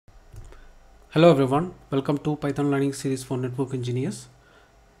Hello everyone, welcome to Python learning series for network engineers.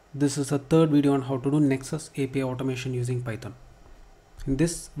 This is the third video on how to do NXOS API automation using Python. In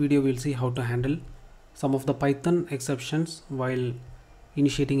this video we'll see how to handle some of the Python exceptions while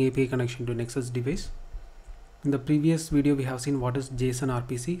initiating API connection to NXOS device. In the previous video we have seen what is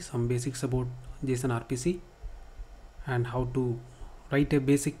json-rpc, some basics about json-rpc and how to write a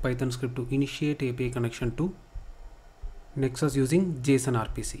basic Python script to initiate API connection to NXOS using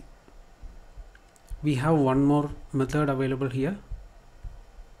json-rpc. We have one more method available here.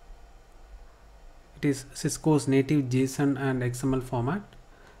 It is Cisco's native JSON and XML format,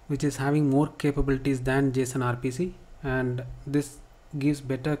 which is having more capabilities than json-rpc, and this gives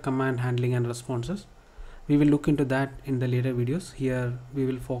better command handling and responses. We will look into that in the later videos. Here we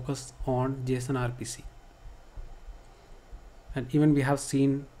will focus on json-rpc, and even we have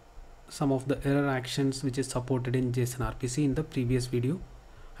seen some of the error actions which is supported in json-rpc in the previous video.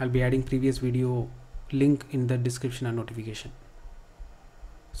 I'll be adding previous video link in the description and notification.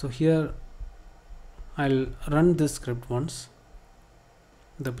 So here I'll run this script once,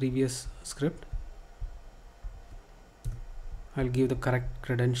 the previous script. I'll give the correct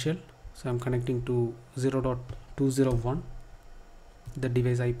credential, so I'm connecting to 0.201 the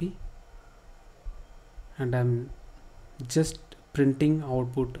device IP, and I'm just printing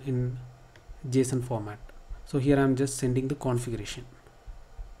output in JSON format. So here I'm just sending the configuration.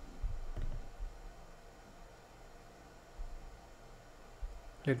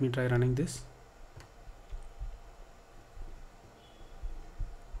 Let me try running this.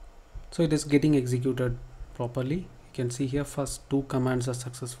 So it is getting executed properly. You can see here first two commands are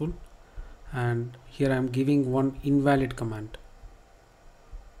successful, and here I am giving one invalid command.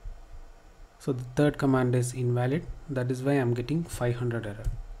 So the third command is invalid. That is why I am getting 500 error.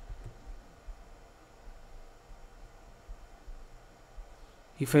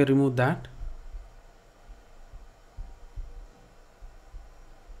 If I remove that,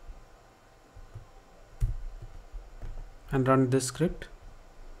 and run this script,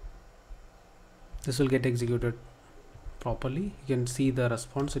 this will get executed properly. You can see the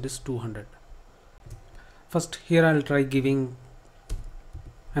response, it is 200. First here I'll try giving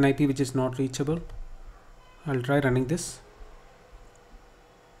an IP which is not reachable. I'll try running this,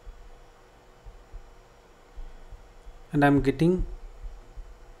 and I'm getting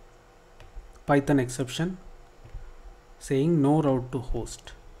Python exception saying no route to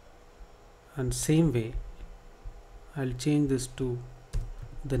host, and same way I'll change this to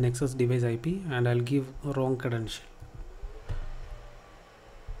the NXOS device IP and I'll give a wrong credential.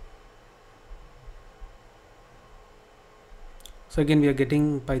 So again we are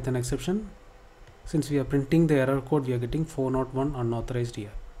getting Python exception. Since we are printing the error code, we are getting 401 unauthorized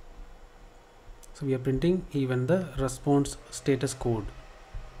here. So we are printing even the response status code.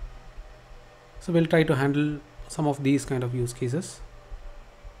 So we'll try to handle some of these kind of use cases.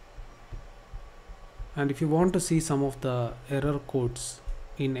 And if you want to see some of the error codes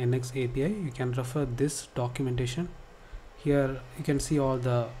in NXAPI, you can refer this documentation. Here you can see all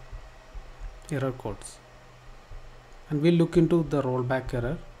the error codes, and we'll look into the rollback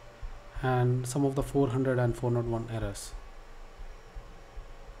error and some of the 400 and 401 errors.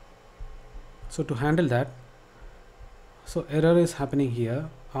 So to handle that, so error is happening here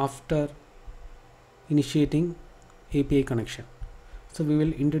after initiating API connection. So we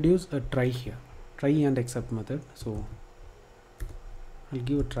will introduce a try here, try and accept method. So I'll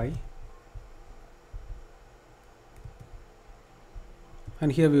give a try,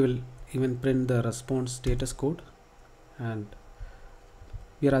 and here we will even print the response status code, and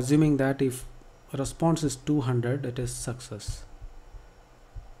we are assuming that if response is 200, it is success.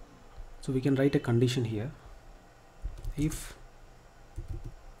 So we can write a condition here: if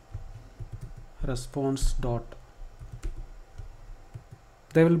response dot,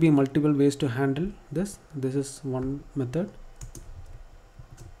 there will be multiple ways to handle this. This is one method,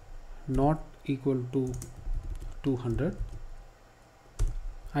 not equal to 200.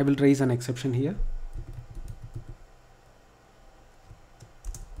 I will raise an exception here.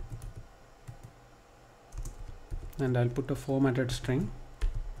 And I'll put a formatted string,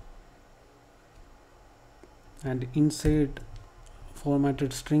 and inside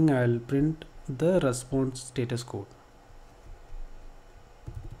formatted string I'll print the response status code.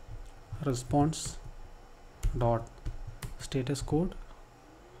 Response dot status code,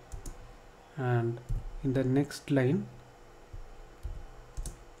 and in the next line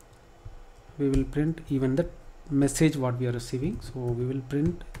we will print even the message what we are receiving. So we will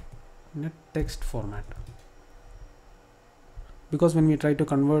print in a text format, because when we try to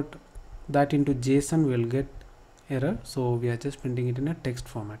convert that into JSON we'll get error, so we are just printing it in a text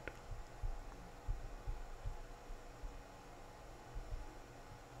format.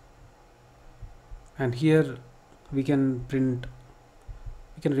 and here we can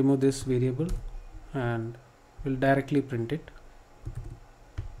remove this variable and we'll directly print it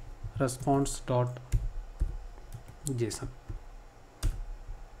response.json,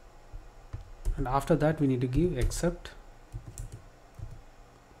 and after that we need to give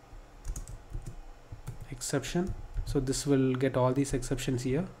exception. So this will get all these exceptions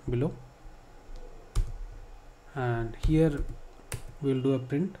here below, and here we'll do a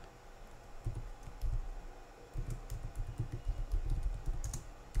print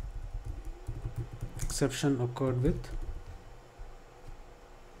exception occurred with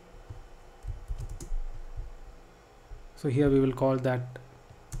so here we will call that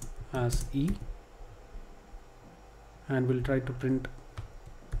as E, and we'll try to print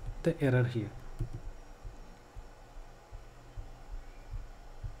the error here.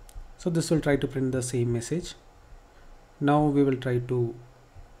 So this will try to print the same message. Now we will try to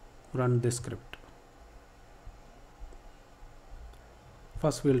run this script.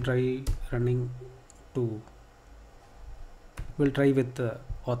 First we'll try with the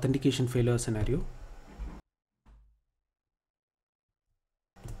authentication failure scenario.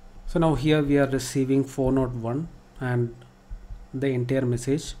 So now here we are receiving 401 and the entire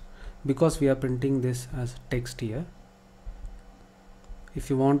message, because we are printing this as text here. If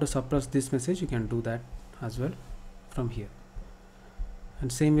you want to suppress this message, you can do that as well from here.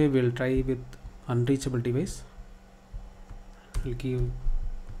 And same way we'll try with unreachable device. We'll give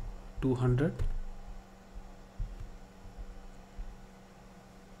 200.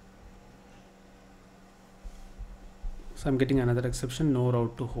 So I'm getting another exception, no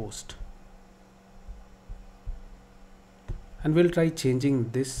route to host. And we'll try changing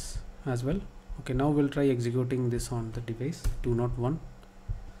this as well. Okay, now we'll try executing this on the device 201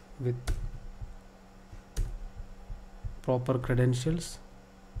 with proper credentials.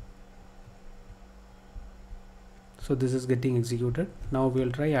 So this is getting executed. Now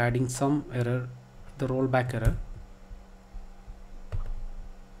we'll try adding some error, the rollback error.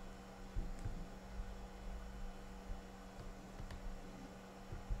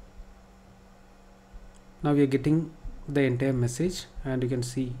 Now we are getting the entire message, and you can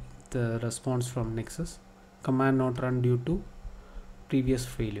see the response from Nexus. Command not run due to previous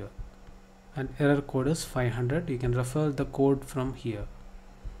failure, and error code is 500. You can refer the code from here.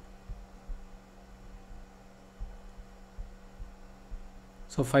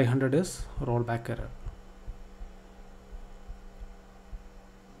 So 500 is rollback error.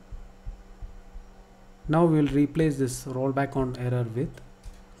 Now we will replace this rollback on error with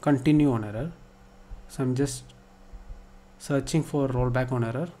continue on error. So I'm just searching for rollback on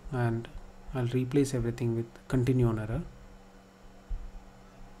error, and I'll replace everything with continue on error.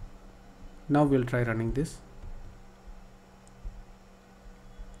 Now we'll try running this.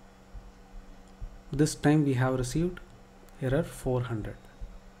 This time we have received error 400.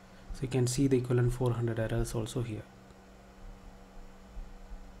 So you can see the equivalent 400 errors also here.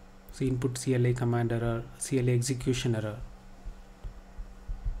 So input CLI command error, CLI execution error.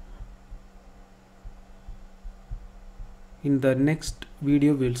 In the next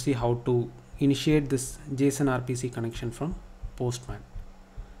video, we'll see how to initiate this JSON-RPC connection from Postman.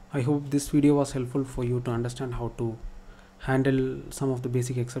 I hope this video was helpful for you to understand how to handle some of the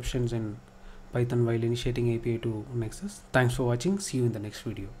basic exceptions in Python while initiating API to Nexus. Thanks for watching. See you in the next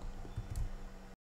video.